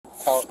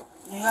Tell.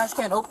 You guys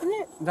can't open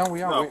it? No,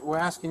 we are. No. We're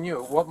asking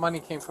you. What money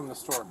came from the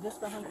store?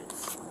 Just the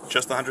hundreds.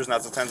 Just the hundreds,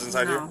 not the tens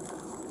inside No. here?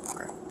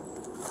 Okay.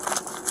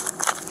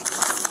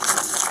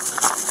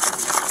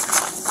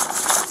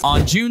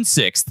 On June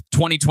 6th,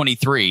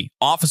 2023,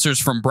 officers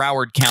from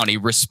Broward County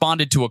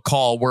responded to a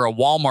call where a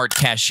Walmart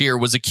cashier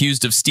was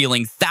accused of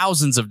stealing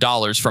thousands of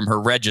dollars from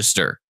her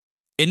register.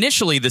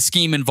 Initially, the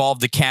scheme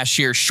involved the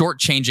cashier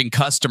shortchanging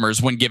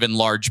customers when given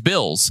large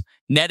bills,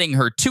 netting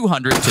her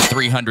 $200 to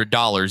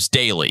 $300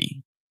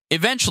 daily.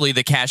 Eventually,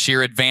 the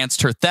cashier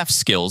advanced her theft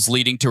skills,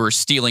 leading to her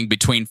stealing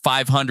between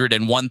 $500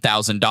 and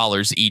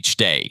 $1,000 each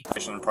day.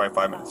 Probably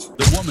 5 minutes.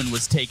 The woman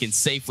was taken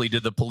safely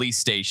to the police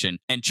station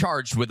and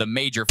charged with a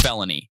major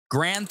felony,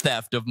 grand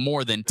theft of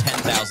more than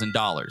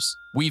 $10,000.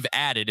 We've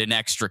added an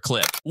extra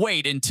clip.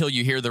 Wait until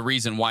you hear the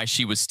reason why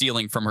she was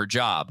stealing from her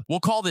job. We'll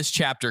call this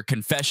chapter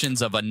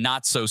Confessions of a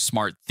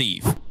Not-So-Smart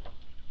Thief. Public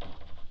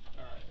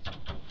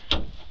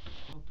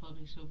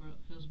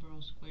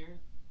Hillsborough Square.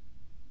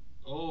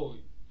 Oh,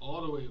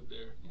 all the way up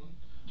there.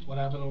 What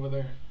happened over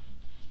there?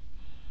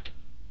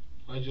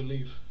 Why'd you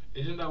leave?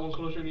 Isn't that one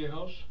closer to your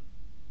house?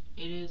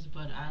 It is,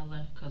 but I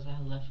left because I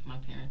left my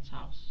parents'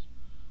 house.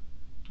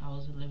 I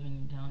wasn't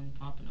living down in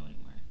Pompano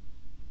anymore.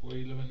 Where are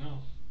you living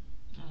now?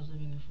 I was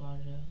living in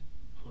Florida.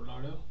 Fort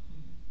Lauderdale?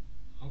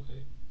 Mm-hmm.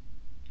 Okay.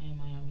 And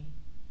Miami.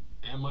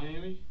 And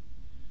Miami?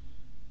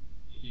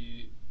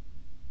 It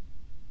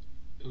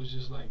was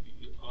just like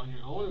on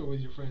your own or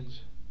with your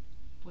friends?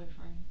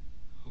 Boyfriend.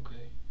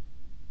 Okay.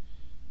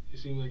 You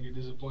seem like you're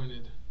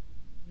disappointed.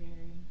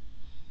 Very.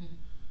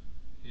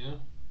 Yeah?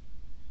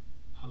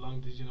 How long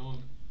did you know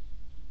him?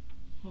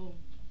 Who?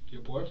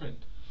 Your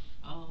boyfriend.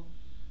 Oh.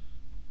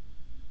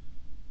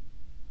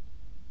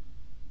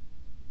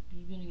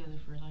 We've been together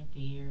for like a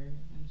year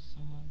and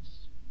some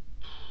months.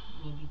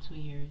 Will be 2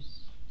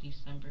 years,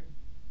 December.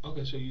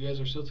 Okay, so you guys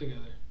are still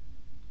together.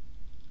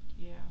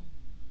 Yeah.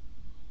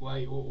 Why?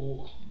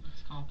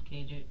 It's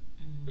complicated.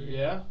 Mm-hmm.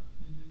 Yeah?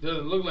 Mm-hmm.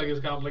 Doesn't look like it's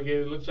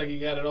complicated. It looks like you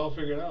got it all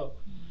figured out.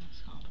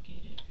 It's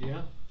complicated.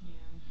 Yeah?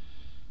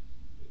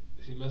 Yeah.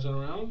 Is he messing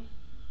around?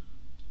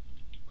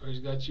 Or he's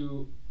got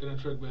you in a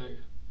trick bag?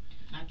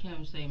 I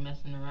can't say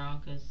messing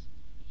around because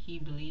he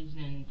believes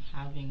in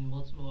having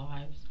multiple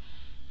wives.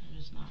 I'm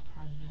just not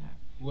part of that.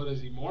 What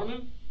is he,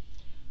 Mormon?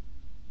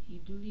 He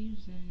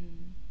believes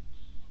in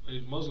Or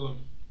he's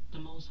Muslim? the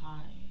Most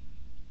High.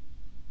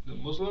 The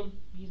Muslim?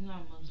 He's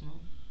not Muslim.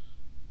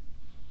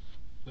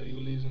 But he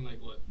believes in like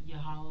what?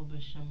 Yahweh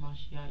B'Shem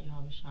Mashiach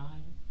Yahweh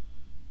Shai.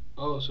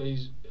 Oh, so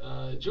he's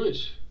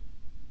Jewish?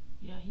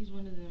 Yeah, he's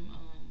one of them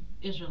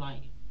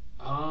Israelite.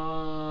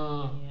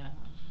 Ah. Yeah.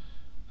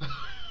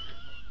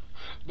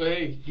 But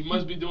hey, he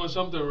must be doing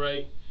something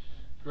right.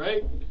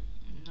 Right?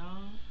 No,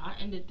 I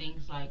ended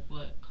things like,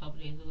 what, a couple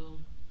days ago?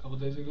 A couple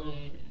days ago?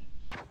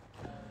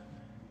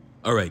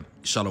 All right,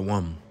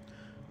 Shalom.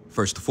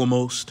 First and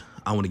foremost,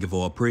 I want to give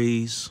all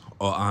praise,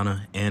 all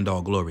honor, and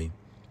all glory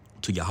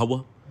to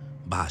Yahweh,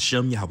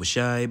 Bahashem, Yahweh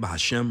Shai,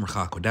 Bahashem,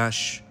 Rachah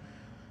Kodash.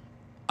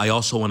 I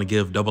also want to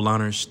give double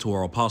honors to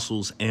our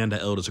apostles and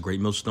the elders of Great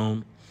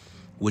Millstone,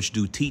 which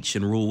do teach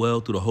and rule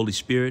well through the Holy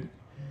Spirit.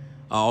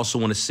 I also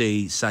want to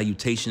say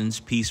salutations,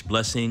 peace,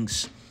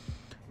 blessings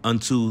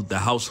unto the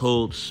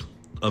households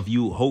of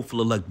you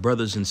hopeful elect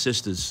brothers and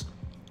sisters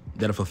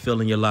that are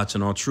fulfilling your lots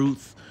in all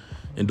truth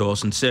and all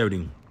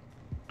sincerity.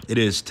 It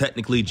is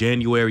technically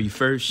January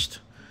 1st,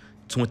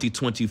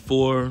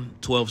 2024,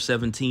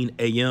 12:17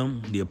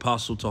 a.m. The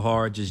Apostle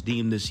Tahar just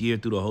deemed this year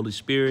through the Holy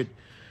Spirit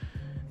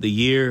the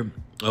year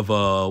of,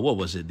 what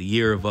was it? The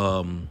year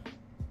of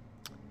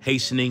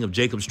hastening of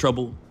Jacob's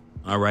trouble.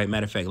 All right,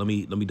 matter of fact, let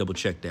me double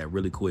check that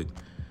really quick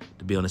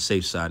to be on the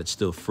safe side. It's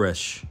still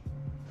fresh.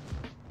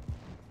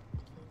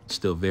 It's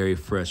still very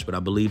fresh, but I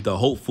believe the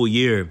hopeful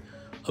year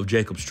of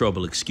Jacob's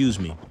trouble, excuse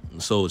me.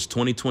 So it's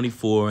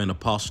 2024 and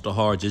Apostle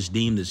Tahar just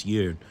deemed this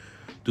year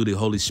through the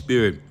Holy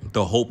Spirit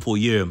the hopeful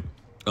year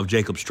of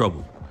Jacob's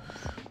trouble.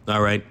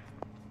 All right.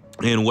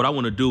 And what I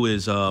want to do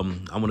is I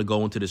want to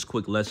go into this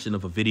quick lesson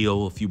of a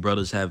video a few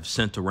brothers have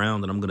sent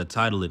around, and I'm going to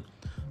title it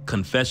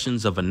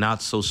Confessions of a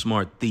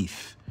Not-So-Smart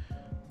Thief.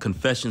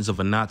 Confessions of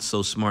a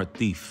Not-So-Smart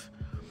Thief.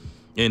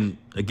 And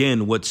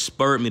again, what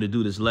spurred me to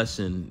do this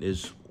lesson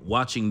is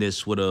watching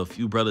this, what a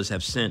few brothers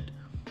have sent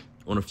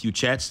on a few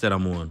chats that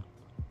I'm on.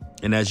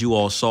 And as you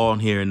all saw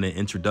here in the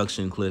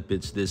introduction clip,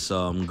 it's this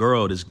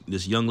girl,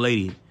 this young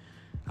lady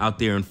out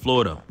there in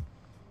Florida.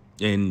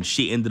 And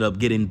she ended up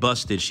getting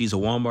busted. She's a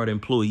Walmart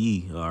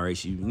employee, all right?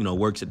 She,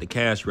 works at the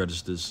cash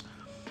registers.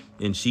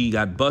 And she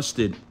got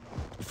busted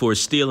for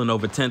stealing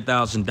over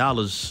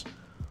 $10,000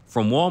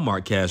 from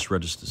Walmart cash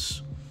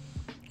registers.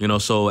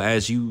 So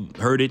as you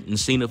heard it and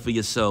seen it for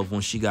yourself,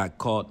 when she got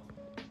caught,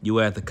 you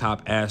had the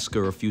cop ask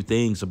her a few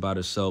things about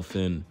herself.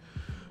 And,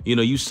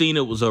 you seen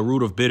it was a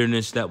root of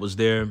bitterness that was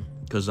there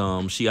because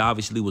she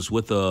obviously was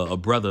with a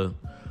brother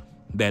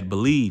that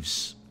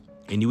believes.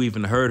 And you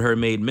even heard her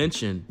made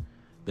mention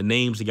the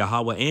names of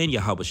Yahweh and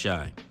Yahweh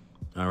Shai.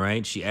 All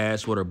right. She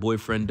asked what her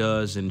boyfriend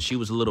does, and she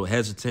was a little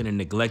hesitant and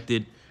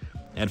neglected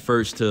at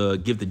first to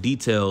give the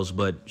details,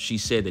 but she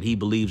said that he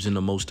believes in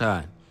the Most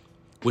High,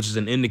 which is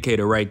an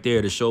indicator right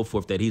there to show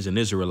forth that he's an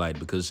Israelite,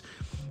 because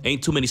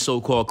ain't too many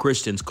so-called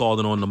Christians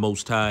calling on the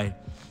Most High.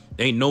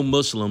 Ain't no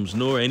Muslims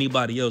nor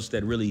anybody else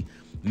that really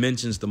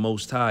mentions the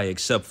Most High,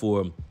 except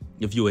for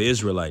if you're an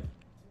Israelite.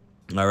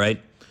 All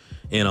right.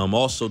 And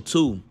also,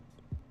 too,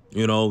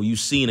 you know, you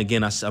seen,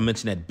 again, I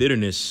mentioned that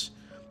bitterness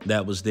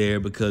that was there,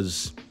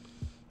 because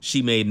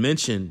she made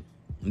mention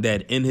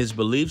that in his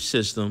belief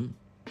system,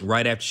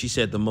 right after she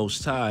said the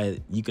Most High,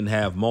 you can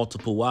have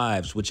multiple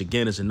wives, which,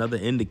 again, is another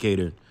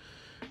indicator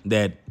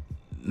that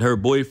her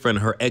boyfriend,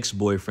 her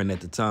ex-boyfriend at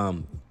the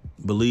time,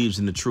 believes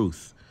in the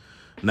truth.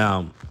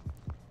 Now,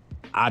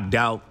 I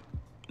doubt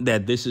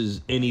that this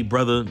is any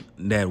brother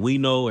that we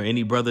know or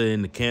any brother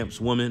in the camp's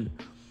woman.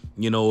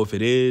 You know, if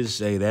it is,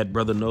 hey, that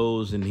brother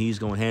knows and he's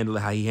going to handle it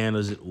how he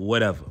handles it,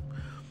 whatever.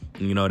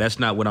 You know, that's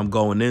not what I'm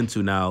going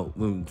into now.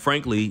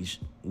 Frankly,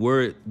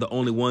 we're the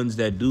only ones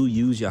that do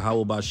use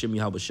Yahweh Ba'Shem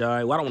Yahweh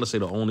Shai. Well, I don't want to say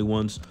the only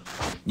ones.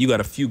 You got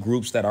a few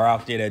groups that are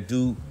out there that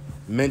do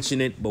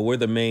mention it, but we're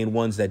the main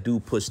ones that do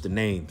push the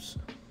names.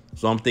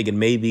 So I'm thinking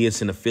maybe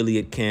it's an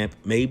affiliate camp.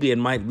 Maybe it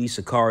might be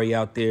Sakari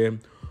out there.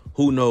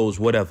 Who knows,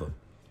 whatever.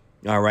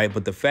 All right.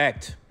 But the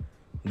fact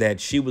that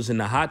she was in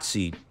the hot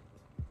seat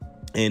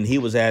and he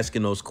was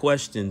asking those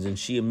questions, and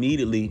she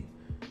immediately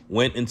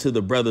went into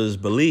the brother's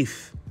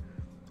belief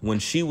when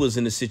she was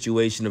in a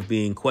situation of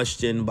being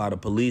questioned by the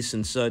police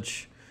and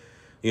such.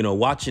 You know,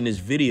 watching this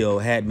video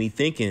had me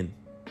thinking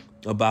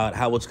about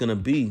how it's going to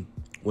be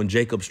when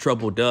Jacob's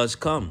trouble does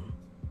come,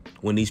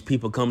 when these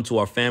people come to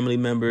our family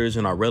members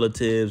and our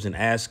relatives and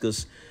ask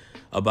us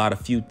about a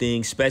few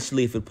things,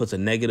 especially if it puts a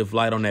negative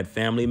light on that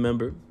family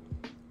member,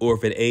 or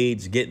if it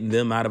aids getting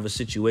them out of a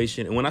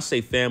situation. And when I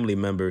say family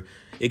member,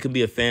 it could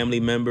be a family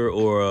member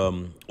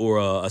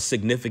or a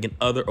significant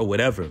other or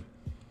whatever.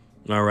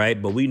 All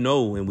right. But we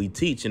know, and we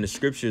teach, and the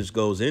scriptures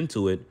goes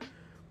into it,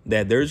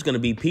 that there's going to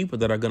be people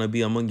that are going to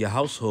be among your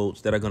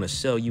households that are going to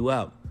sell you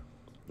out.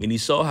 And you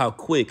saw how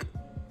quick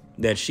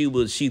that she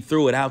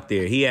threw it out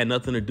there. He had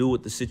nothing to do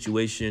with the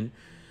situation.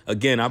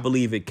 Again, I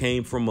believe it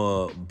came from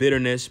a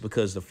bitterness,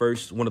 because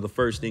one of the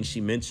first things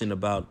she mentioned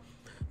about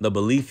the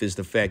belief is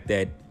the fact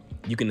that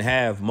you can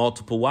have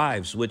multiple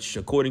wives, which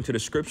according to the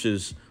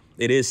scriptures,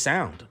 it is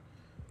sound.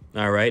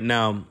 All right.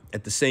 Now,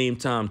 at the same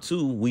time,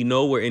 too, we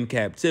know we're in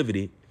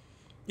captivity,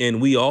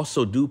 and we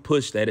also do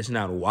push that it's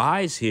not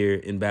wise here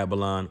in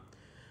Babylon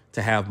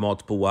to have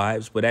multiple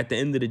wives. But at the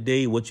end of the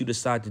day, what you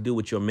decide to do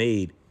with your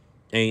maid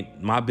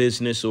ain't my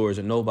business, or is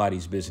it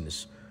nobody's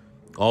business.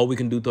 All we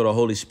can do through the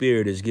Holy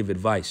Spirit is give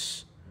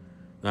advice.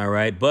 All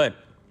right. But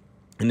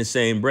in the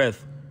same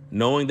breath,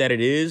 knowing that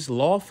it is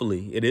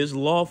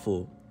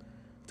lawful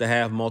to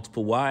have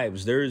multiple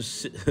wives,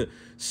 there's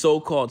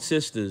so-called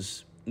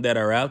sisters that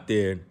are out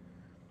there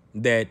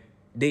that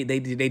they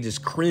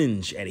just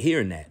cringe at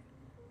hearing that.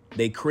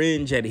 They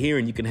cringe at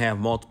hearing you can have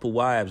multiple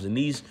wives, and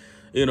these,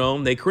 you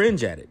know, they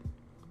cringe at it.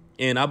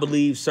 And I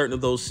believe certain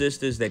of those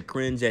sisters that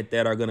cringe at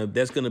that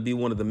that's gonna be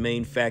one of the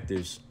main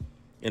factors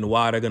in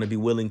why they're gonna be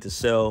willing to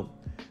sell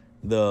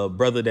the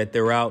brother that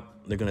they're out.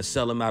 They're gonna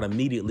sell him out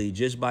immediately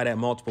just by that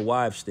multiple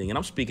wives thing. And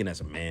I'm speaking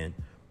as a man.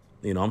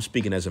 You know, I'm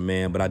speaking as a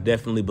man, but I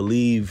definitely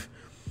believe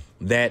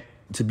that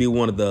to be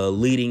one of the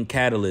leading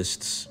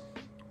catalysts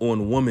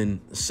on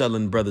women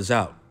selling brothers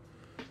out.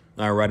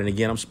 All right. And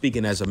again, I'm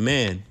speaking as a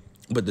man,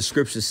 but the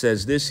scripture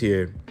says this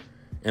here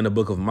in the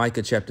book of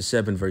Micah, chapter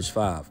 7, verse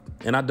 5.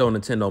 And I don't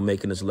intend on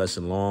making this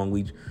lesson long.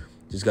 We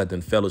just got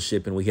done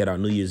fellowship, and we had our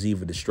New Year's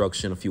Eve of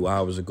destruction a few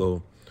hours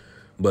ago.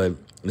 But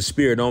the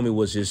spirit on me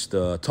was just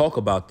talk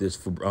about this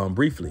for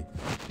briefly.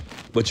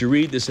 But you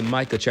read this in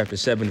Micah, chapter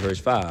 7, verse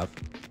 5.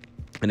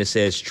 And it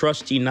says,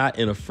 trust ye not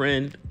in a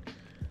friend,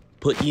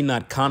 put ye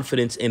not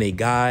confidence in a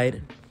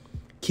guide.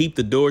 Keep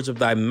the doors of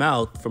thy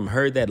mouth from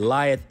her that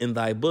lieth in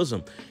thy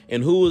bosom.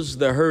 And who is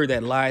the her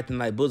that lieth in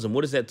thy bosom?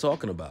 What is that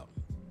talking about?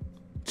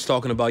 It's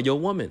talking about your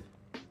woman.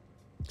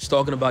 It's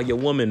talking about your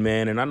woman,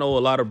 man. And I know a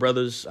lot of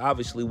brothers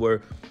obviously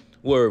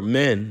were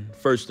men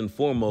first and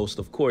foremost,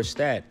 of course,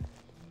 that.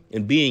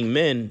 And being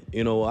men,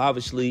 you know,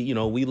 obviously, you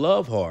know, we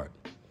love hard.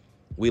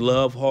 We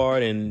love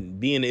hard, and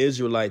being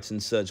Israelites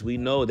and such, we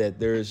know that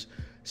there's,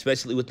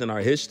 especially within our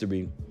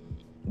history,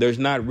 there's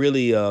not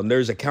really,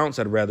 there's accounts,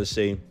 I'd rather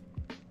say,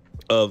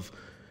 of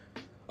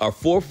our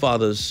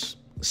forefathers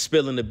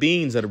spilling the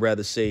beans, I'd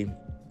rather say,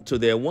 to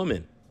their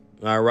woman,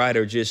 all right,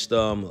 or just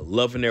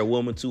loving their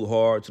woman too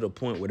hard to the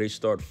point where they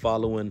start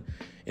following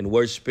and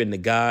worshiping the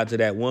gods of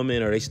that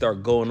woman, or they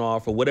start going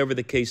off, or whatever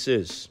the case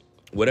is,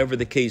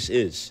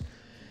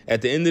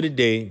 At the end of the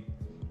day,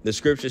 the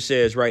scripture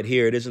says right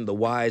here, it isn't the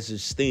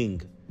wisest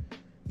thing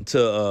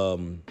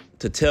to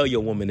tell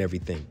your woman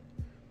everything.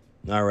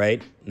 All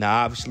right.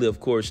 Now, obviously, of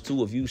course,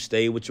 too, if you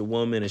stay with your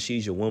woman and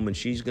she's your woman,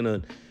 she's going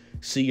to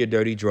see your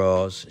dirty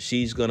draws.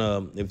 She's going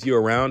to, if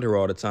you're around her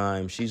all the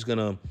time, she's going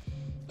to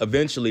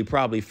eventually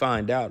probably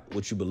find out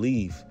what you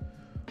believe,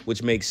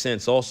 which makes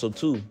sense also,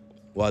 too,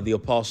 while the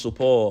Apostle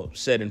Paul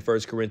said in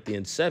 1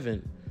 Corinthians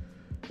 7,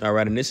 all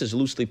right, and this is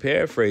loosely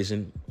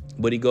paraphrasing,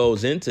 But he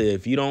goes into,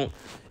 if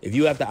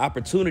you have the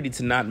opportunity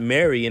to not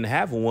marry and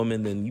have a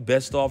woman, then you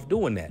best off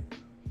doing that.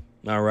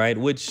 All right.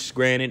 Which,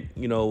 granted,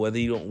 whether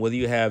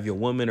you have your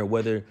woman or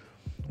whether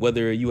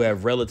you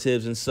have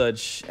relatives and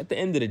such, at the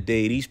end of the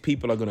day, these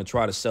people are going to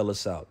try to sell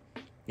us out.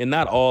 And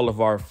not all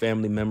of our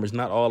family members,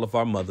 not all of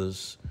our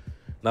mothers,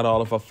 not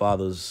all of our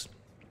fathers,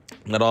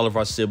 not all of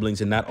our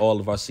siblings, and not all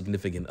of our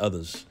significant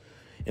others.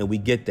 And we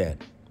get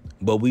that.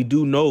 But we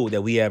do know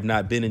that we have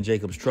not been in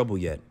Jacob's trouble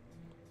yet.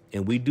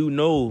 And we do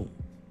know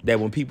that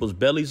when people's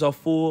bellies are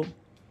full,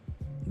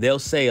 they'll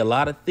say a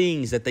lot of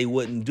things that they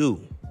wouldn't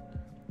do.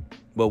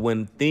 But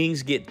when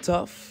things get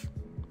tough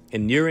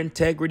and your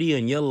integrity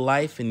and your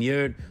life and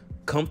your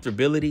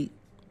comfortability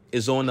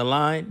is on the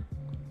line,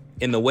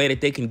 and the way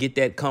that they can get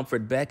that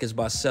comfort back is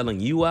by selling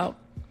you out,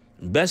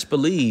 best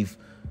believe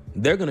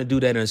they're going to do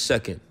that in a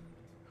second.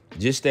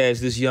 Just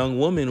as this young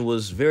woman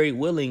was very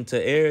willing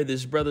to air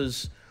this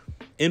brother's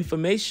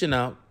information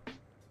out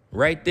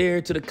right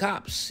there to the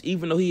cops,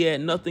 even though he had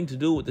nothing to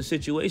do with the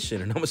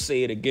situation. And I'm going to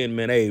say it again,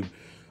 man. Hey,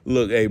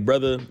 look, hey,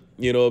 brother,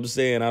 you know what I'm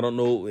saying? I don't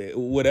know.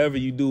 Whatever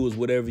you do is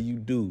whatever you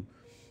do.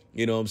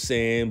 You know what I'm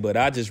saying? But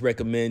I just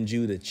recommend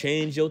you to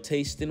change your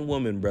taste in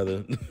woman,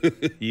 brother.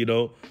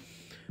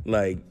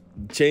 Like,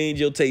 change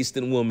your taste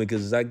in woman,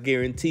 because I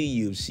guarantee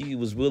you, if she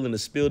was willing to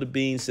spill the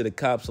beans to the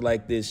cops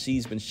like this,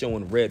 she's been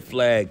showing red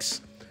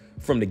flags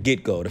from the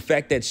get-go. The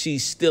fact that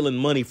she's stealing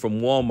money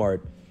from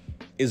Walmart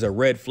is a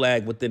red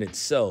flag within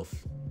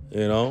itself,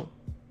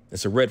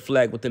 It's a red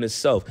flag within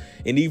itself.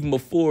 And even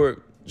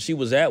before she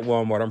was at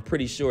Walmart, I'm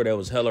pretty sure there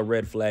was hella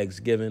red flags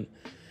given.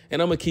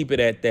 And I'm going to keep it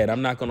at that.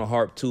 I'm not going to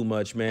harp too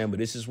much, man. But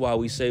this is why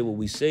we say what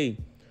we say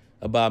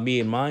about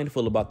being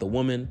mindful about the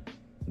woman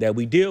that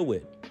we deal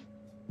with.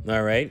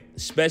 All right.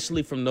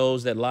 Especially from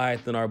those that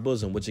lieth in our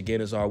bosom, which,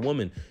 again, is our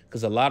woman,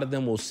 because a lot of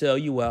them will sell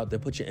you out. They'll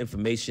put your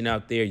information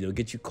out there. They'll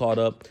get you caught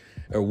up,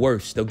 or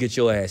worse, they'll get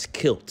your ass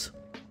killed.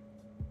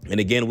 And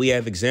again, we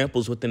have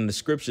examples within the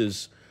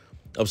scriptures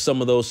of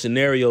some of those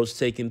scenarios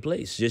taking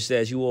place, just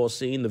as you all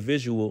seen the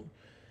visual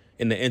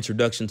in the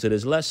introduction to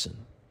this lesson.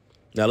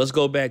 Now, let's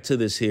go back to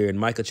this here in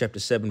Micah chapter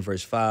 7,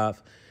 verse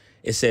 5.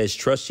 It says,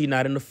 trust ye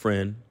not in a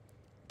friend,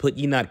 put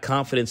ye not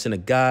confidence in a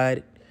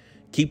guide,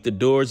 keep the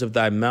doors of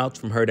thy mouth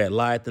from her that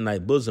lieth in thy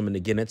bosom. And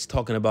again, that's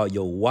talking about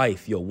your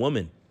wife, your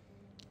woman.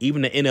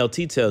 Even the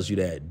NLT tells you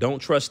that. Don't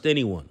trust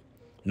anyone,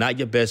 not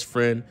your best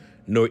friend,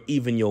 nor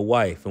even your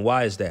wife. And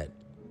why is that?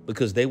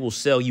 Because they will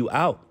sell you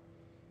out.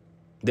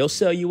 They'll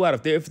sell you out.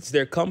 If it's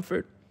their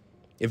comfort,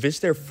 if it's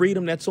their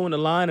freedom that's on the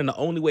line, and the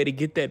only way to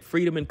get that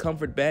freedom and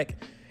comfort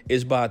back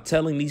is by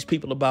telling these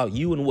people about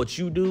you and what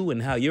you do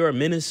and how you're a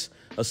menace,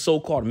 a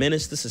so-called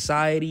menace to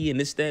society and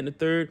this, that, and the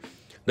third,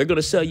 they're going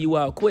to sell you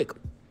out quick.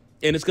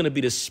 And it's going to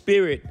be a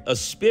spirit,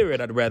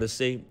 I'd rather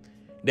say,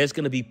 that's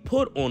going to be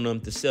put on them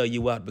to sell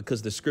you out,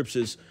 because the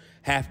scriptures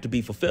have to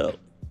be fulfilled.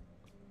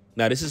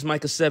 Now, this is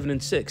Micah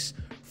 7:6.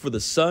 For the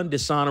son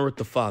dishonoreth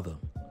the father.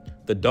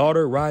 The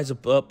daughter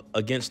riseth up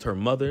against her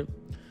mother.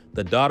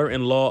 The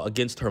daughter-in-law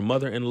against her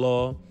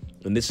mother-in-law.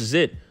 And this is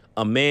it.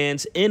 A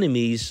man's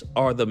enemies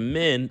are the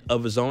men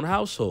of his own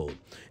household.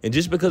 And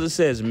just because it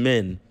says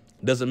men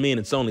doesn't mean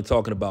it's only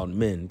talking about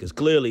men, because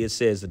clearly it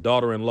says the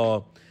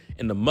daughter-in-law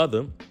and the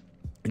mother.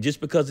 And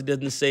just because it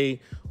doesn't say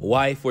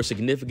wife or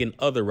significant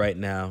other right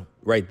now,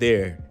 right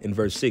there in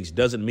verse 6,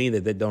 doesn't mean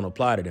that don't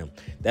apply to them.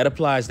 That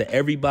applies to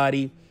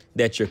everybody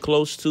that you're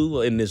close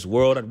to in this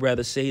world. I'd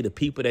rather say the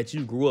people that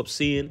you grew up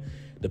seeing,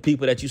 the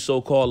people that you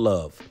so-called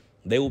love,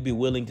 they will be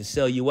willing to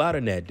sell you out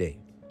in that day.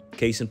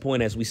 Case in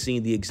point, as we've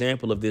seen the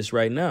example of this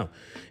right now.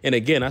 And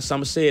again, I'm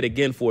going to say it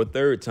again for a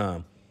third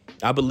time.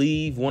 I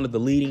believe one of the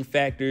leading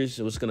factors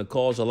that was going to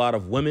cause a lot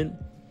of women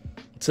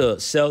to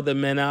sell their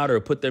men out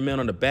or put their men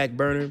on the back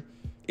burner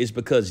is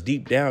because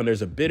deep down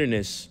there's a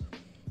bitterness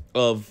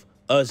of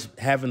us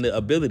having the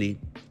ability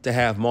to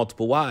have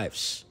multiple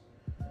wives.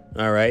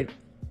 All right.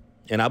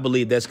 And I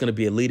believe that's going to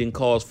be a leading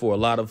cause for a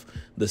lot of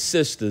the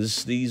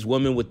sisters, these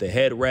women with the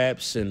head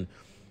wraps and,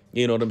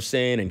 you know what I'm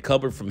saying, and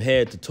covered from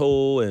head to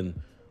toe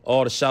and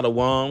all the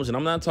shalawams. And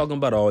I'm not talking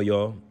about all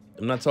y'all.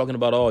 I'm not talking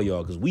about all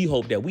y'all, because we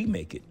hope that we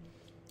make it.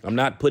 I'm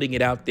not putting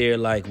it out there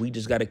like we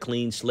just got a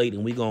clean slate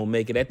and we going to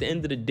make it. At the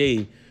end of the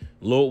day,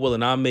 Lord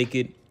willing, I'll make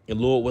it. And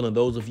Lord willing,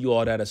 those of you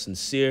all that are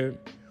sincere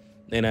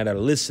and that are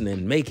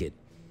listening, make it,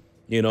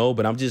 you know,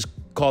 but I'm just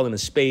calling a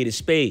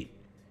spade.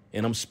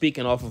 And I'm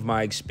speaking off of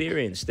my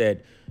experience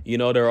that, you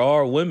know, there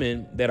are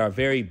women that are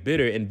very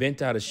bitter and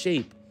bent out of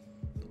shape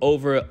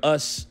over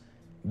us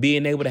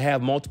being able to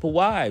have multiple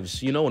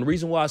wives, you know, and the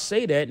reason why I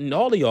say that, and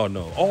all of y'all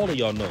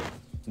know,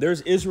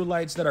 there's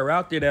Israelites that are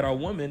out there that are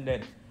women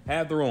that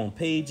have their own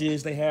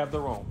pages. They have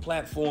their own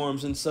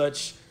platforms and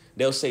such.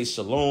 They'll say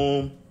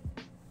shalom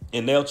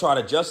and they'll try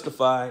to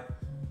justify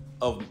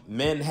of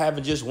men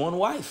having just one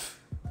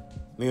wife,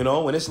 you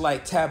know, and it's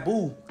like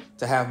taboo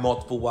to have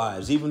multiple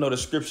wives, even though the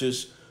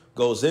scriptures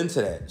goes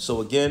into that. So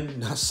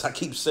again, I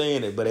keep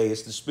saying it, but hey,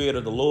 it's the Spirit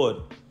of the Lord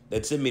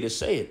that's in me to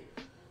say it.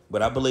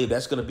 But I believe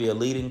that's going to be a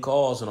leading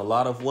cause in a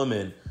lot of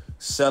women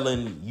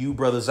selling you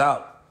brothers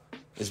out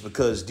It's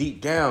because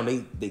deep down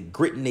they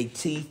gritting their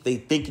teeth. They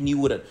thinking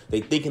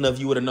of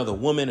you with another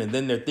woman, and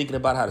then they're thinking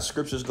about how the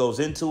scriptures goes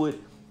into it,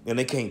 and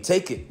they can't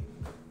take it.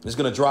 It's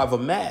gonna drive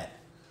them mad.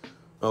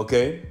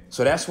 Okay,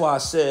 so that's why I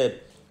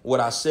said what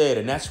I said,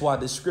 and that's why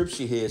this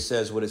scripture here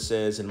says what it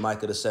says in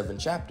Micah the 7th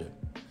chapter.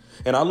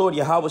 And our Lord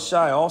Yahweh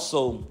Shai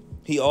also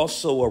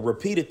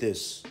repeated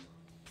this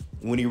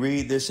when he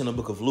read this in the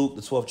book of Luke,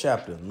 the 12th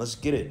chapter. And let's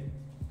get it.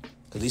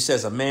 Because he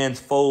says a man's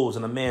foes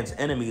and a man's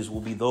enemies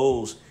will be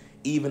those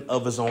even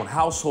of his own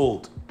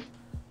household.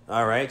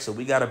 All right. So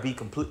we got to be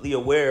completely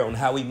aware on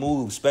how we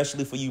move,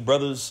 especially for you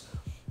brothers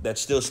that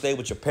still stay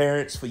with your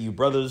parents, for you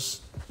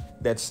brothers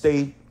that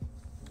stay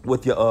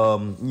with your,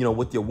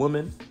 with your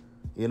woman.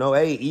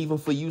 Hey, even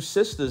for you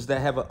sisters that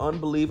have an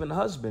unbelieving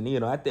husband,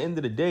 at the end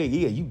of the day,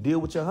 yeah, you deal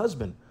with your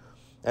husband.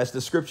 As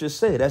the scriptures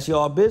say, that's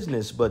your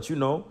business. But,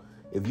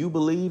 if you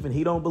believe and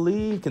he don't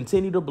believe,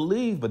 continue to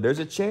believe. But there's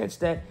a chance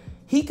that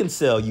he can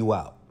sell you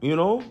out.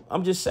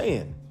 I'm just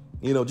saying,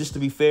 just to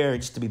be fair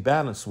and just to be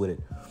balanced with it,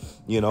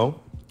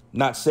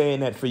 not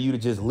saying that for you to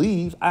just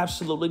leave.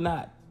 Absolutely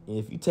not.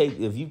 If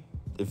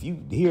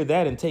you hear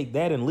that and take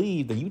that and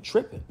leave, then you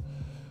tripping,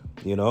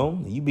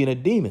 you being a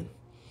demon.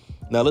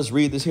 Now, let's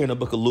read this here in the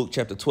book of Luke,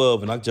 chapter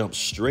 12, and I'll jump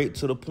straight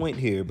to the point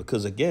here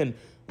because, again,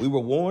 we were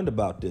warned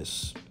about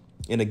this.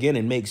 And again,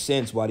 it makes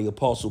sense why the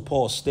Apostle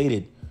Paul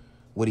stated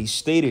what he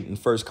stated in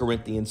 1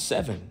 Corinthians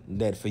 7,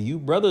 that for you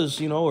brothers,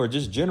 or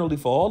just generally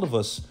for all of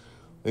us,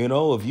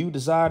 if you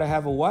desire to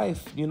have a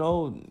wife,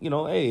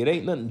 hey, it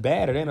ain't nothing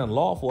bad. It ain't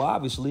unlawful,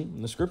 obviously.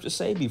 And the scriptures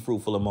say be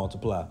fruitful and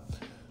multiply.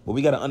 But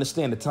we got to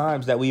understand the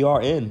times that we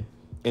are in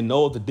and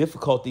know the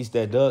difficulties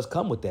that does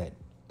come with that.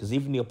 Because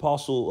even the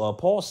Apostle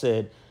Paul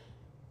said,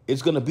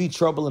 it's going to be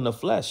trouble in the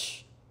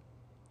flesh.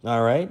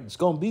 All right. It's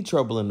going to be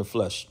trouble in the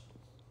flesh.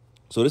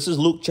 So this is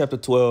Luke chapter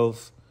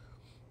 12.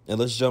 And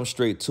let's jump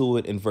straight to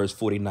it in verse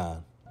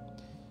 49.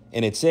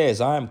 And it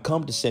says, I am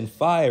come to send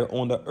fire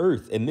on the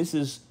earth. And this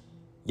is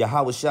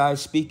Yahweh Shai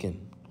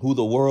speaking, who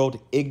the world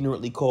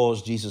ignorantly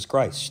calls Jesus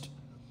Christ.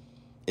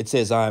 It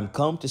says, I am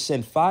come to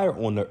send fire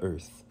on the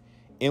earth.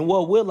 And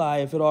what will I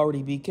if it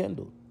already be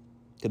kindled?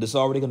 Because it's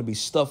already going to be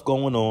stuff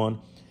going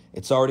on.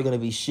 It's already going to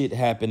be shit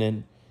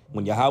happening.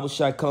 When Yahweh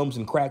Shai comes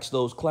and cracks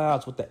those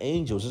clouds with the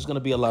angels, there's going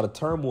to be a lot of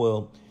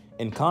turmoil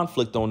and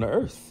conflict on the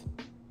earth.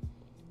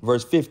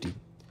 Verse 50.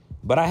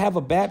 But I have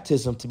a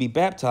baptism to be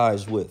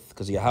baptized with,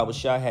 because Yahweh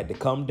Shai had to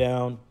come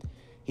down.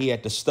 He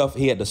had to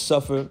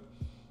suffer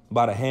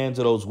by the hands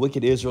of those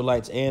wicked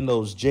Israelites and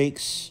those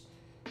Jakes.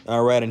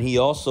 All right. And he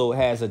also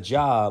has a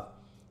job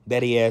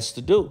that he has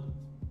to do.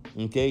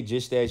 OK,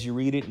 just as you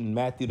read it in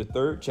Matthew, the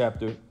 3rd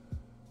chapter,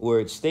 where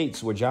it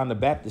states where John the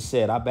Baptist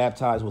said, I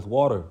baptize with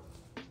water.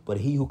 But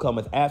he who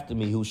cometh after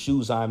me, whose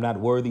shoes I am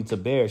not worthy to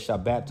bear, shall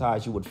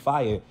baptize you with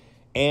fire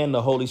and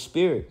the Holy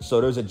Spirit.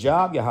 So there's a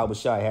job Yahweh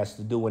Shai has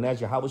to do. And as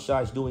Yahweh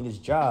Shai is doing his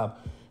job,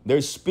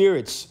 there's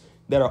spirits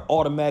that are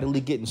automatically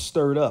getting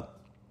stirred up.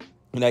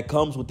 And that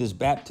comes with this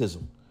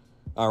baptism.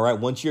 All right.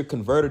 Once you're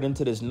converted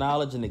into this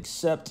knowledge and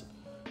accept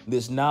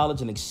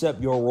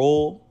your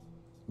role,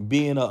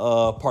 being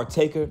a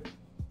partaker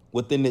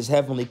within this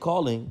heavenly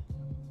calling,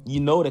 you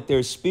know that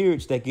there's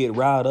spirits that get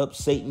riled up.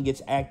 Satan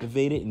gets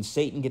activated, and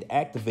Satan get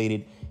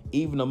activated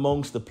even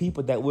amongst the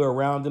people that we're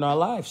around in our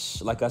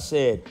lives. Like I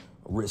said,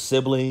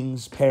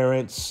 siblings,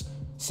 parents,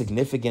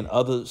 significant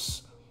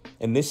others.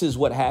 And this is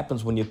what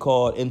happens when you're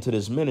called into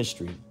this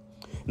ministry.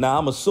 Now,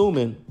 I'm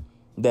assuming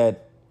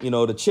that,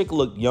 the chick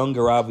looked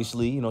younger,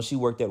 obviously. She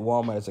worked at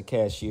Walmart as a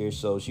cashier,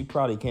 so she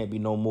probably can't be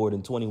no more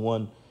than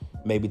 21,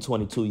 maybe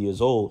 22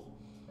 years old.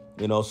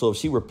 So if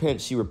she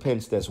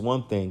repents, that's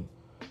one thing.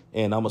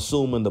 And I'm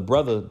assuming the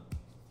brother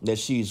that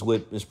she's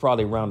with is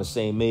probably around the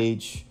same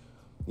age,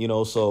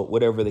 so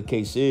whatever the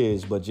case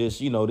is. But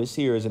just, this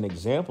here is an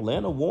example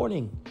and a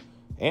warning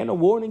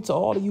to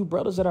all of you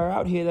brothers that are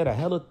out here that are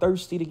hella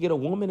thirsty to get a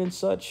woman and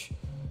such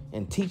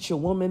and teach a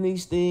woman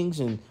these things.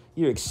 And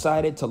you're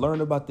excited to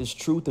learn about this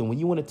truth. And when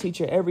you want to teach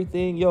her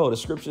everything, the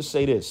scriptures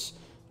say this: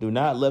 do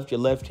not let your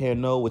left hand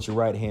know what your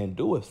right hand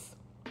doeth.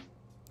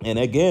 And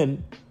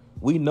again,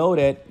 we know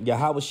that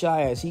Yahweh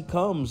Shai, as he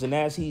comes and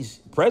as he's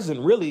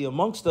present really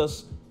amongst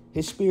us,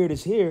 his spirit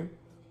is here.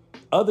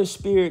 Other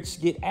spirits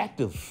get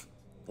active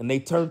and they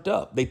turn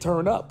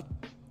up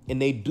and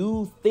they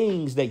do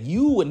things that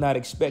you would not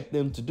expect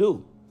them to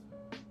do.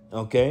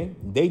 OK,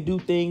 they do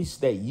things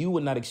that you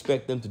would not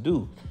expect them to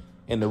do.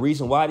 And the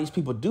reason why these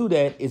people do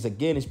that is,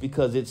 again, it's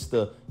because it's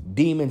the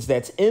demons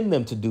that's in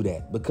them to do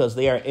that, because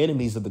they are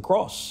enemies of the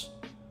cross.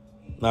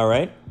 All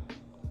right.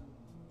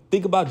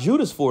 Think about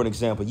Judas, for an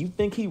example. You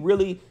think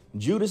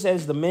Judas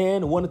as the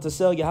man wanted to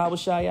sell Yahweh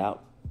Shai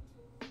out?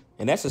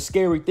 And that's a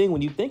scary thing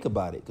when you think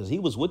about it, because he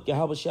was with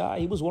Yahweh Shai.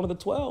 He was one of the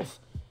 12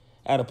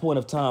 at a point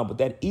of time, but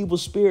that evil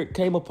spirit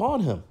came upon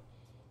him.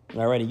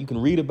 All right. And you can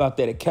read about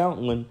that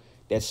account when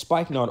that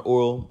spikenard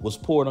oil was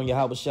poured on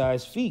Yahweh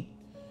Shai's feet,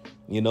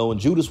 and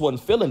Judas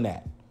wasn't feeling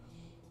that,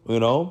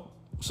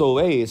 So,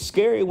 hey, it's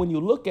scary when you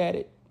look at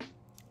it.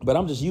 But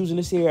I'm just using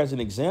this here as an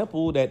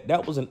example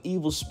that was an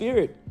evil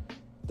spirit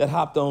that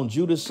hopped on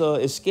Judas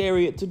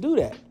Iscariot to do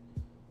that.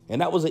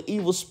 And that was an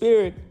evil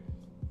spirit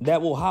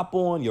that will hop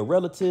on your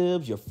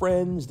relatives, your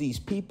friends, these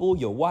people,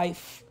 your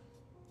wife,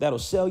 that'll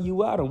sell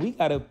you out. And we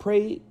got to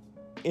pray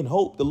and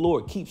hope the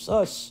Lord keeps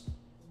us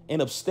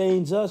and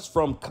abstains us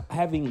from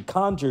having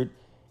conjured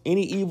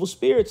any evil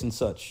spirits and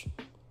such.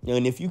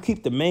 And if you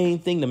keep the main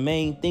thing,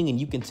 and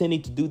you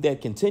continue to do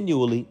that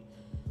continually,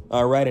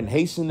 all right, and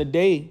hasten the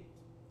day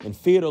and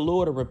fear the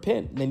Lord and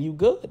repent, then you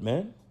good,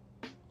 man.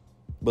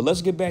 But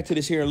let's get back to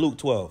this here in Luke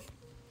 12.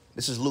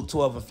 This is Luke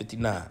 12 and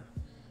 59.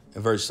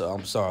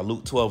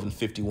 Luke 12 and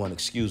 51,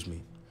 excuse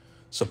me.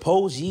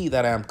 Suppose ye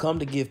that I am come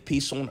to give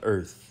peace on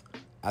earth.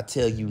 I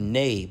tell you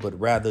nay, but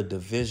rather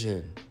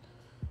division.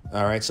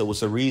 All right, so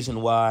it's a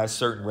reason why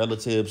certain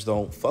relatives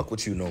don't fuck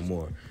with you no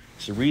more.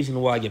 It's a reason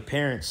why your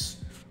parents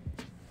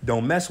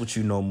don't mess with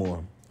you no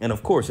more. And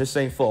of course, this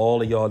ain't for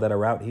all of y'all that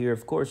are out here.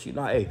 Of course, you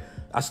know, hey,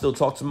 I still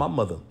talk to my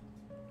mother.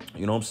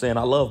 You know what I'm saying?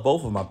 I love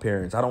both of my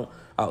parents.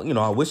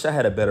 I wish I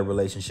had a better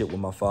relationship with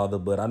my father,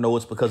 but I know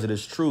it's because of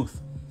this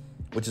truth,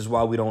 which is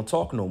why we don't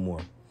talk no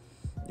more.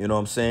 You know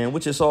what I'm saying?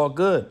 Which is all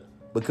good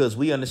because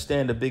we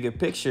understand the bigger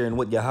picture and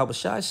what Yahweh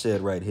Shai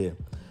said right here.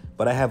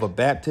 But I have a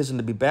baptism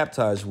to be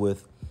baptized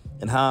with,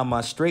 and how am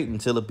I straight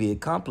until it be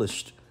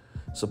accomplished?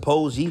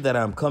 Suppose ye that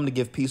I am come to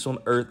give peace on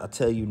earth, I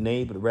tell you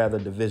nay, but rather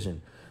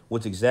division,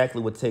 which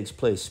exactly what takes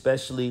place,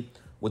 especially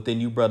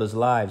within you brothers'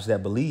 lives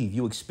that believe.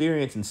 You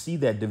experience and see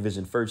that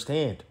division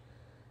firsthand.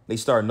 They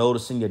start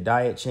noticing your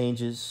diet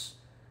changes.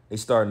 They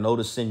start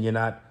noticing you're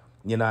not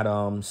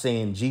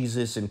saying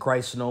Jesus and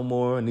Christ no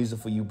more. And these are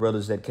for you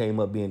brothers that came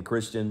up being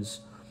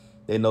Christians.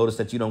 They notice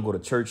that you don't go to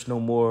church no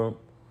more,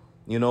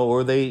 you know,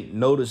 or they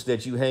notice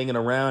that you hanging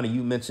around and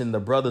you mention the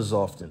brothers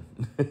often,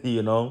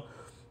 you know,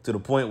 to the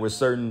point where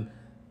certain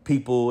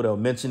people, they'll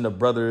mention the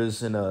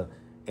brothers in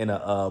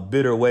a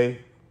bitter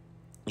way.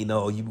 You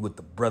know, you with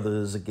the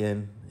brothers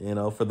again, you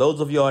know, for those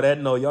of y'all that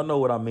know, y'all know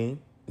what I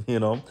mean, you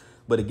know,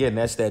 but again,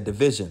 that's that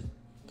division.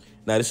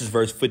 Now, this is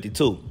verse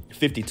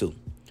 52.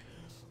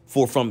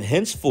 For from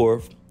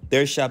henceforth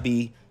there shall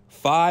be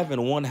 5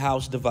 in one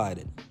house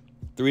divided,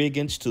 3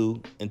 against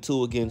 2 and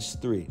 2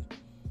 against 3.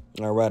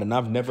 All right. And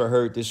I've never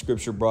heard this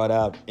scripture brought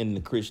out in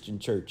the Christian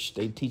church.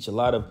 They teach a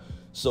lot of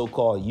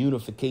so-called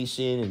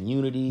unification and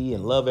unity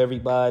and love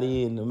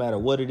everybody and no matter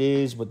what it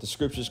is. But the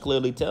scriptures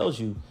clearly tells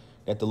you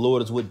that the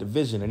Lord is with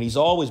division, and he's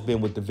always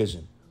been with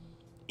division.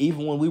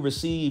 Even when we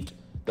received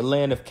the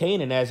land of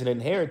Canaan as an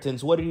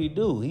inheritance, what did he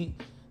do?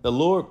 The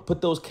Lord put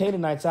those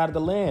Canaanites out of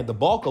the land, the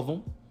bulk of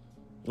them.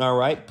 All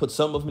right. Put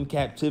some of them in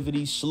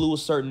captivity, slew a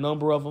certain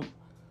number of them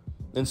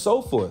and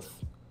so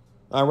forth.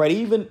 All right.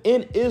 Even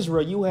in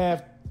Israel, you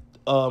have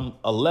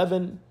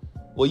 11.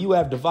 Well, you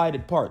have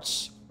divided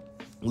parts.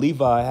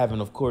 Levi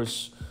having, of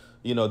course,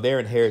 you know, their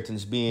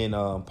inheritance being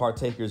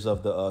partakers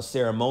of the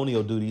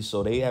ceremonial duties.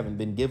 So they haven't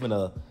been given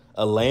a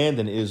land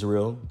in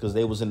Israel because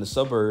they was in the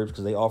suburbs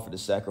because they offered the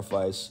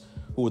sacrifice,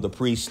 who were the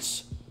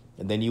priests.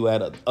 And then you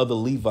had other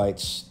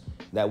Levites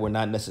that were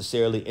not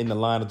necessarily in the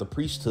line of the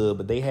priesthood,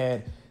 but they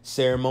had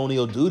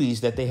ceremonial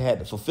duties that they had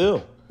to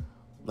fulfill.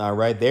 All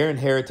right. Their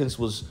inheritance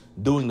was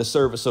doing the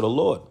service of the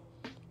Lord.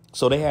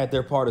 So they had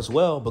their part as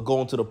well. But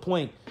going to the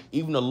point,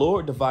 even the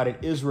Lord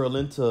divided Israel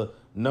into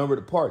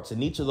numbered parts.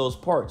 In each of those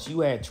parts, you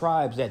had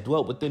tribes that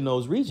dwelt within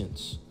those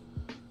regions.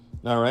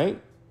 All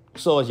right.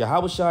 So as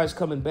Yahweh Shai is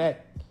coming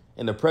back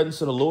and the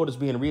presence of the Lord is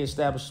being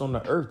reestablished on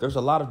the earth, there's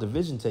a lot of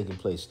division taking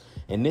place.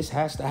 And this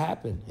has to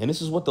happen. And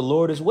this is what the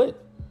Lord is with.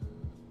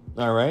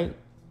 All right.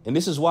 And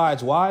this is why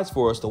it's wise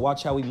for us to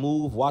watch how we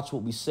move, watch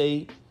what we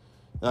say.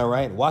 All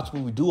right. Watch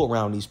what we do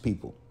around these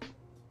people,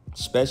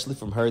 especially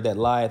from her that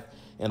lieth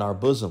in our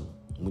bosom.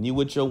 When you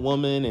with your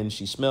woman and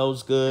she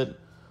smells good,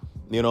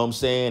 you know what I'm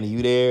saying? And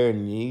you there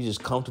and you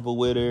just comfortable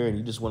with her and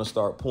you just want to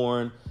start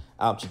pouring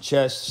out your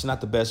chest. It's not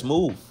the best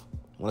move.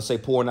 When I say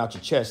pouring out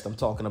your chest, I'm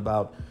talking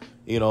about,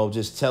 you know,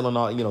 just telling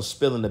all, you know,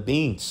 spilling the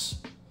beans.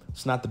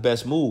 It's not the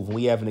best move.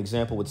 We have an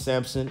example with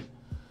Samson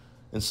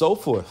and so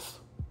forth.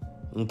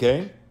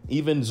 OK,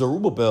 even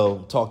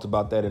Zerubbabel talked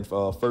about that in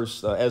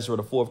First Ezra,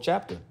 the 4th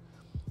chapter.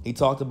 He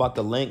talked about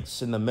the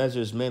lengths and the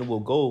measures men will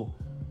go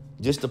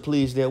just to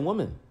please their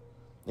woman.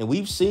 And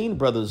we've seen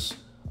brothers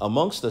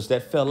amongst us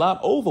that fell out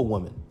over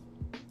women.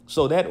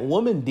 So that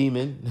woman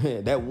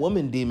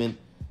demon,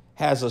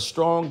 has a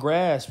strong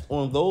grasp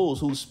on those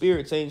whose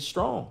spirits ain't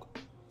strong.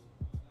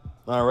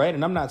 All right.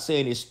 And I'm not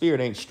saying your spirit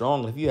ain't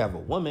strong if you have a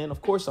woman.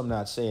 Of course, I'm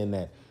not saying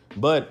that.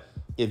 But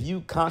if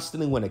you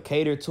constantly want to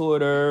cater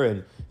toward her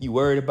and you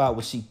worried about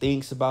what she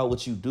thinks about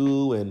what you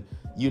do and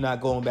you're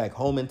not going back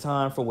home in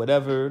time for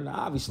whatever, now,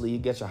 obviously you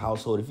get your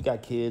household. If you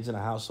got kids in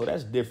a household,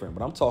 that's different.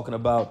 But I'm talking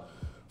about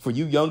for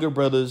you younger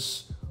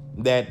brothers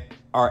that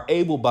are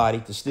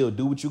able-bodied to still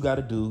do what you got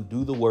to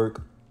do the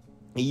work.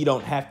 And you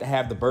don't have to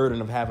have the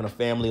burden of having a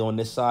family on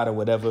this side or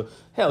whatever.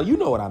 Hell, you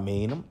know what I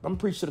mean. I'm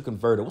preaching to the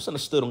converted. What's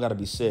understood don't got to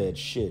be said.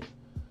 Shit.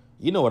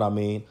 You know what I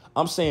mean.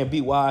 I'm saying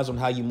be wise on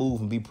how you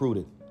move and be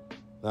prudent.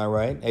 All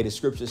right. Hey, the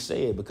scriptures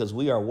say it because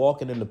we are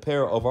walking in the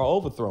peril of our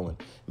overthrowing.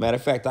 Matter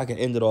of fact, I can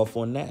end it off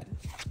on that.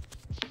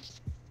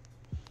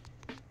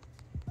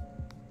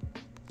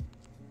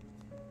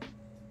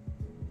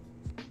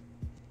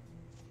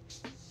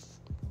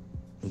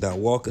 Thou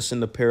walkest in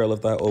the peril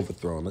of thy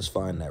overthrow. Let's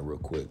find that real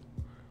quick.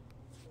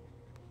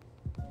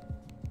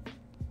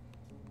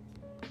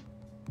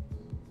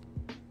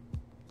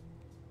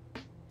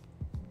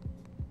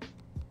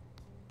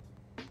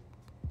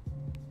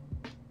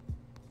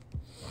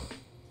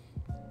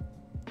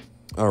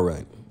 All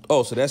right.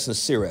 Oh, so that's in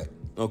Sirach.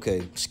 Okay,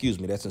 excuse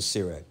me, that's in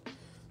Sirach.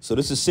 So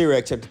this is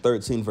Sirach chapter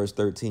 13, verse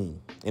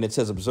 13. And it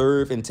says,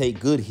 observe and take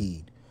good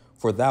heed,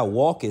 for thou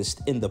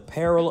walkest in the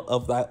peril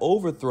of thy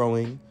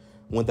overthrowing.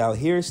 When thou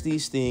hearest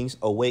these things,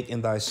 awake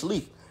in thy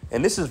sleep.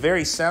 And this is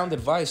very sound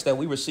advice that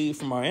we received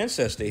from our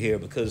ancestor here,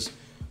 because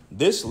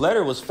this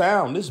letter was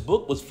found, this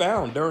book was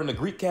found during the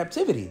Greek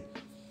captivity.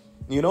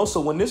 You know, so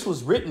when this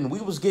was written,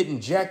 we was getting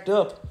jacked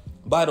up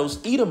by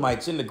those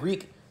Edomites in the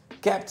Greek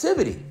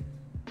captivity.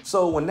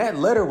 So when that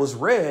letter was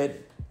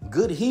read,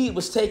 good heed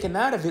was taken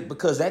out of it,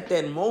 because at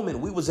that moment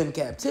we was in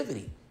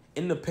captivity,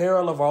 in the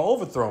peril of our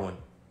overthrowing.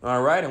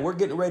 All right. And we're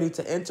getting ready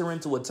to enter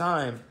into a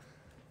time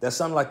that's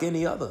unlike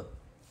any other.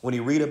 When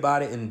you read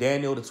about it in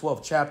Daniel, the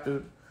 12th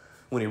chapter,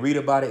 when you read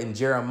about it in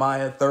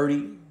Jeremiah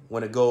 30,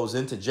 when it goes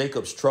into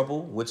Jacob's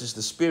trouble, which is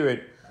the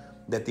spirit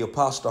that the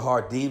Apostle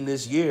Har deemed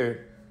this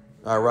year.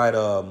 All right.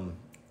 The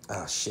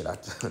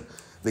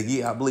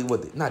year, I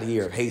believe, not the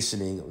year of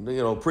hastening, you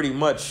know, pretty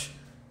much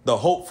the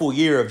hopeful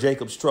year of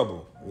Jacob's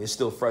trouble. It's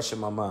still fresh in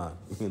my mind,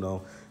 you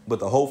know, but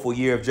the hopeful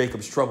year of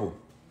Jacob's trouble,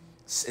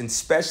 and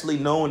especially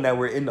knowing that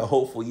we're in the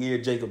hopeful year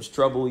of Jacob's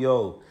trouble,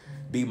 yo,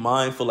 be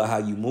mindful of how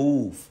you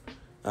move.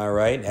 All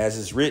right. As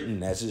it's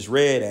written, as it's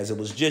read, as it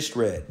was just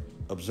read,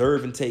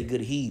 observe and take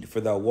good heed,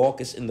 for thou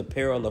walkest in the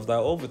peril of thy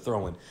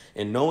overthrowing.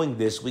 And knowing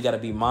this, we got to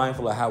be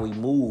mindful of how we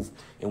move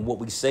and what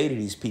we say to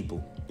these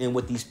people and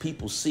what these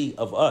people see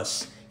of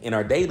us in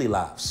our daily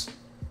lives.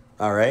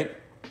 All right.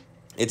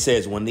 It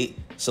says, when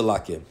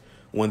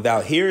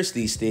thou hearest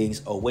these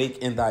things, awake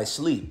in thy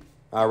sleep.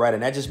 All right.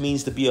 And that just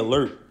means to be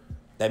alert.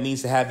 That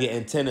means to have your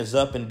antennas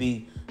up and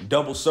be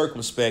double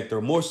circumspect,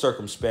 or more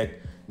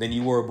circumspect than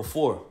you were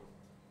before.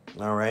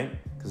 All right.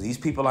 Because these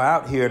people are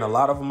out here, and a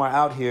lot of them are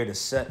out here to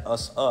set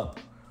us up.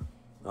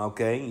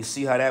 OK, you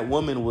see how that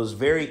woman was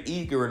very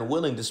eager and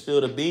willing to spill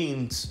the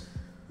beans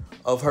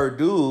of her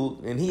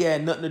dude, and he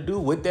had nothing to do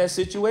with that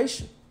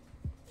situation.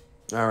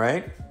 All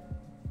right.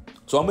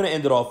 So I'm going to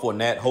end it off on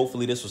that.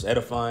 Hopefully this was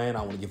edifying. I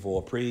want to give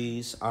all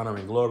praise, honor,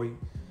 and glory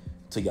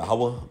to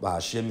Yahweh, by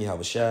Hashem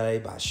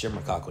Yahushai, by Hashem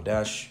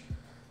Rakakodash.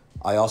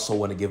 I also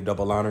want to give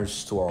double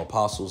honors to our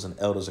apostles and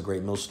elders of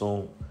Great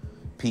Millstone.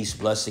 Peace,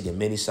 blessing, and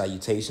many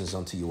salutations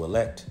unto you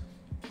elect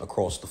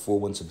across the four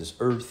winds of this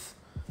earth,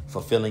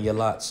 fulfilling your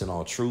lots in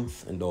all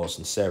truth and all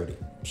sincerity.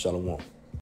 Shalom.